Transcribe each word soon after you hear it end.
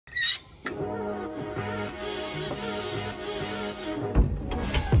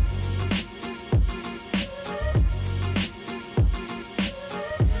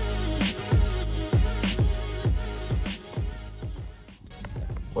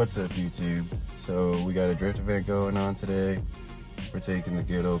What's up, YouTube? So we got a drift event going on today. We're taking the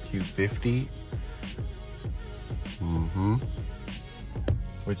good old Q50.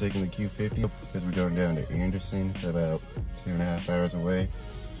 We're taking the Q50 because we're going down to Anderson. It's about 2.5 hours away.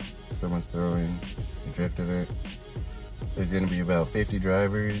 Someone's throwing the drift event. There's gonna be about 50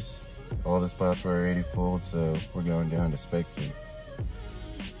 drivers. All the spots were already full, so we're going down to spectate.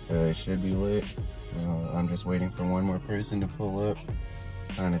 It should be lit. I'm just waiting for one more person to pull up.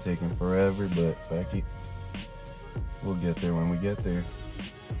 Kind of taking forever, but fuck it. We'll get there when we get there.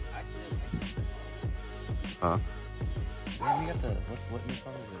 Huh? We got the, what new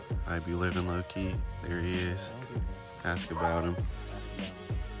song is it? I be living low key. There he is. Ask about him.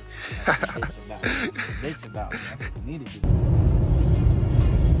 Bitch about him. That's what we needed to do.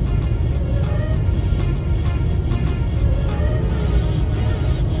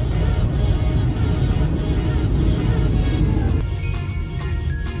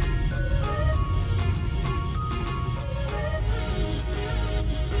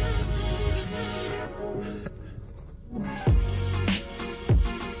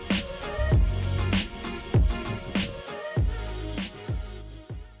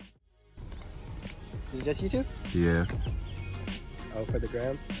 Is it just you two? Yeah. Oh, for the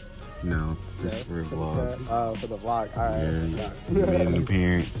gram? No, this is for a vlog. Oh, for the vlog. Alright. Yeah, you made an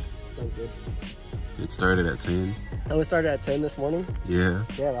appearance. Sounds good. It started at 10. Oh, it started at 10 this morning? Yeah.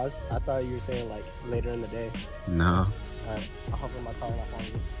 Yeah, I thought you were saying like later in the day. No. Alright, I'll hop in my car and I'll follow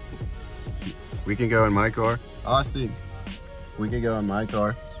you. We can go in my car. Austin, we can go in my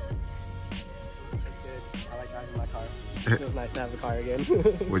car. It's good. I like driving my car. It feels nice to have a car again.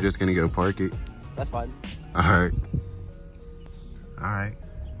 We're just gonna go park it. That's fine. Alright. Alright.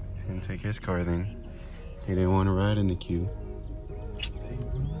 He's gonna take his car then. He didn't want to ride in the queue.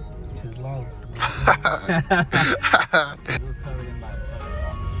 It's his loss.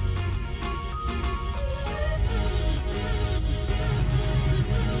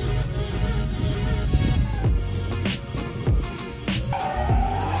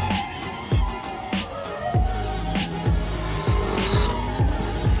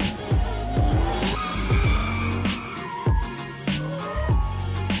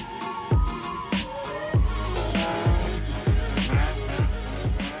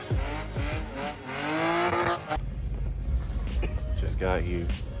 Got you.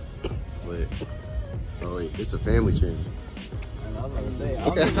 It's lit. Oh wait, it's a family channel. I was about to say,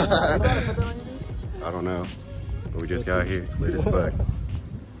 I don't know. But we just got here. It's lit as fuck.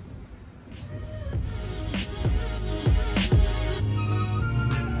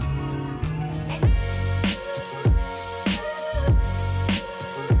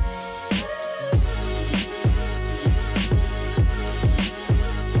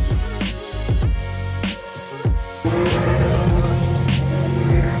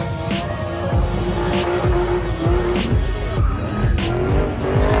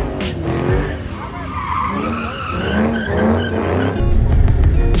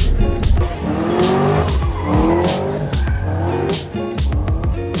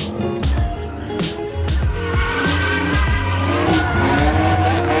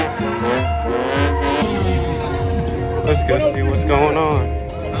 Let's go see what's going on.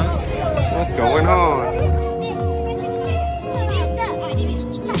 What's going on?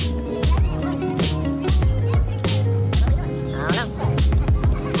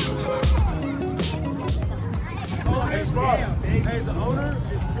 Hey, the owner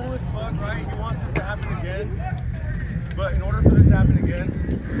is cool as fuck, right? He wants this to happen again. But in order for this to happen again,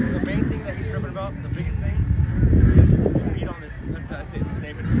 the main thing that he's tripping about, the biggest thing, is speed on this. That's it. His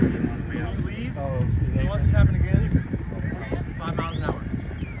name is speed. When you leave, if you want this to happen again, 5 miles an hour.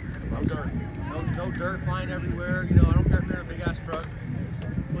 No dirt. No dirt flying everywhere. You know, I don't care if you're in a big ass truck.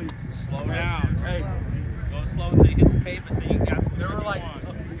 Please. Slow down. Hey. Go slow until you hit the pavement, then you got There were like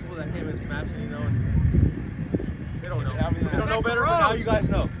people that came in smashing, you know, and they don't know. They don't know better, but now you guys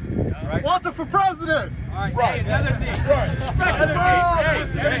know. Right? Walter for president! Alright, Right. hey, another thing. Right.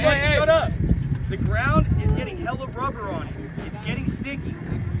 Hey, everybody shut up. The ground is getting hella rubber on it. It's getting sticky.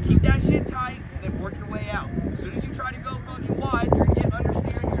 Keep that shit tight and then work your way out. As soon as you try to go fucking wide, you're gonna get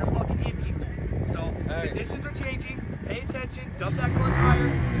understeer and you're gonna fucking hit people. So, conditions are changing. Pay attention. Dump that clutch higher.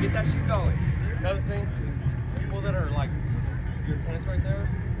 And get that shit going. Another thing, people that are like your tents right there,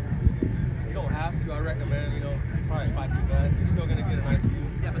 you don't have to. I recommend, you know, probably 5 feet back. You're still gonna get a nice view.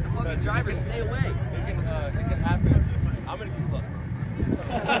 Yeah, but the fucking drivers stay away. It can happen. I'm gonna keep up.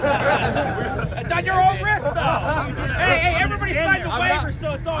 It's on your own risk, though. Hey, everybody signed the waiver,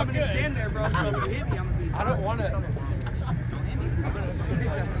 so it's all I'm good. gonna stand there, bro. So if you hit me, I'm gonna be. I don't want to.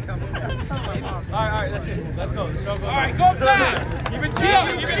 All right, that's it. Let's go. The show goes on. All right, go back. Keep it chill.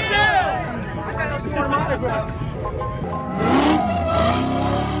 Keep it What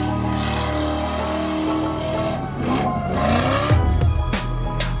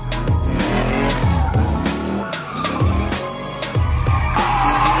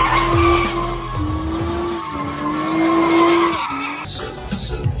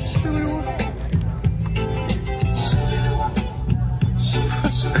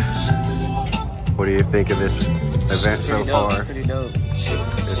do you think of this event so far? Pretty dope.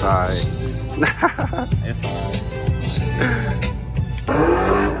 It's alright. It's alright.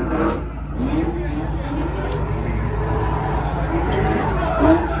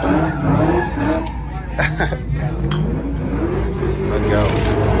 Let's go.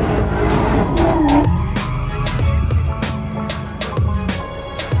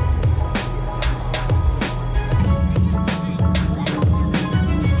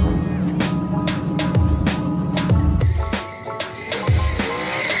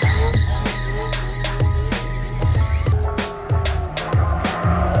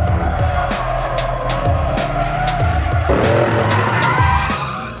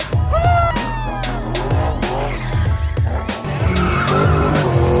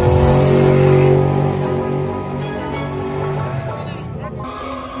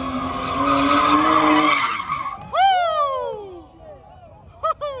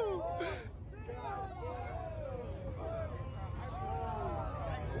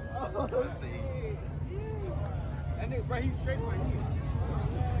 He's straight my knee.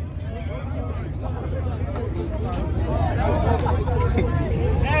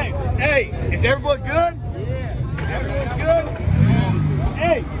 Hey, is everybody good? Yeah. Everyone's good?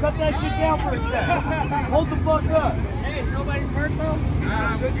 Hey, shut that shit down for a sec. Hold the fuck up. Hey, nobody's hurt though?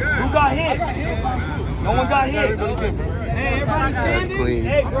 Good. Who got hit? No one got hit. Hey, everybody's That's standing? clean.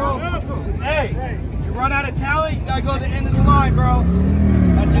 Hey, bro. Hey, you run out of talent, you gotta go to the end of the line, bro.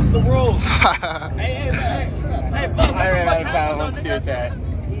 That's just the rules. Hey, fuck. I ran out of time. Let's do attack.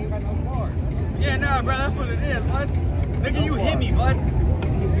 Yeah, nah, bro, that's what it is, bud. Nigga, you hit me, bud.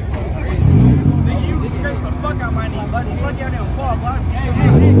 Nigga, you scraped the fuck out my knee, bud. You lucky I didn't fall, bud.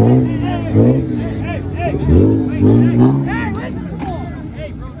 Hey, listen, come on.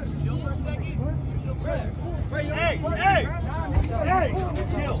 Hey, bro, just chill for a second. Chill for a second. Hey,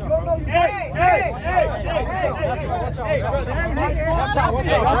 chill. Hey, bro, this is my fault. Watch out. You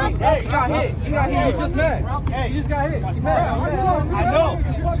got hit. You just mad. Hey, You just got hit. You mad. I know.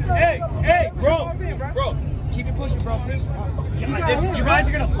 Hey, bro, keep it pushing, bro, please. You guys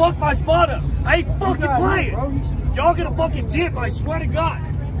are gonna fuck my spot up. I ain't fucking playing. Y'all gonna fucking dip, I swear to God.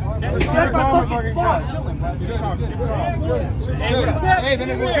 Respect my fucking spot. Hey, then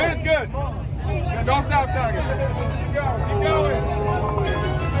it's good. Don't stop talking. Keep going.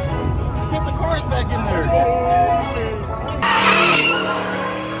 Put the cars back in there.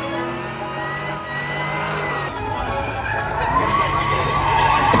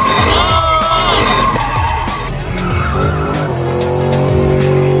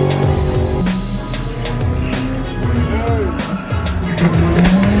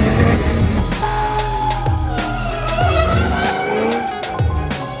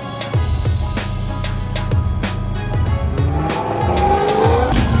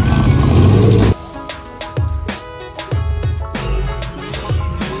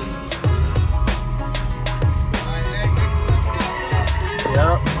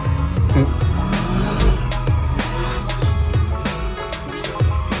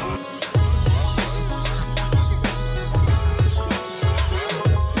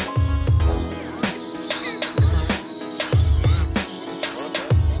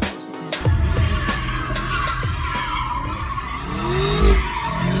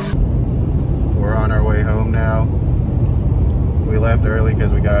 left early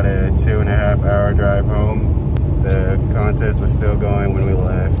because we got a 2.5-hour drive home. The contest was still going when we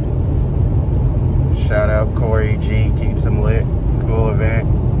left. Shout out Corey G, keeps them lit. Cool event.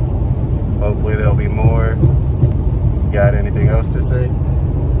 Hopefully there'll be more. Got anything else to say?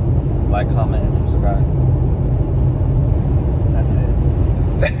 Like, comment, and subscribe. That's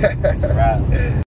it. That's a wrap.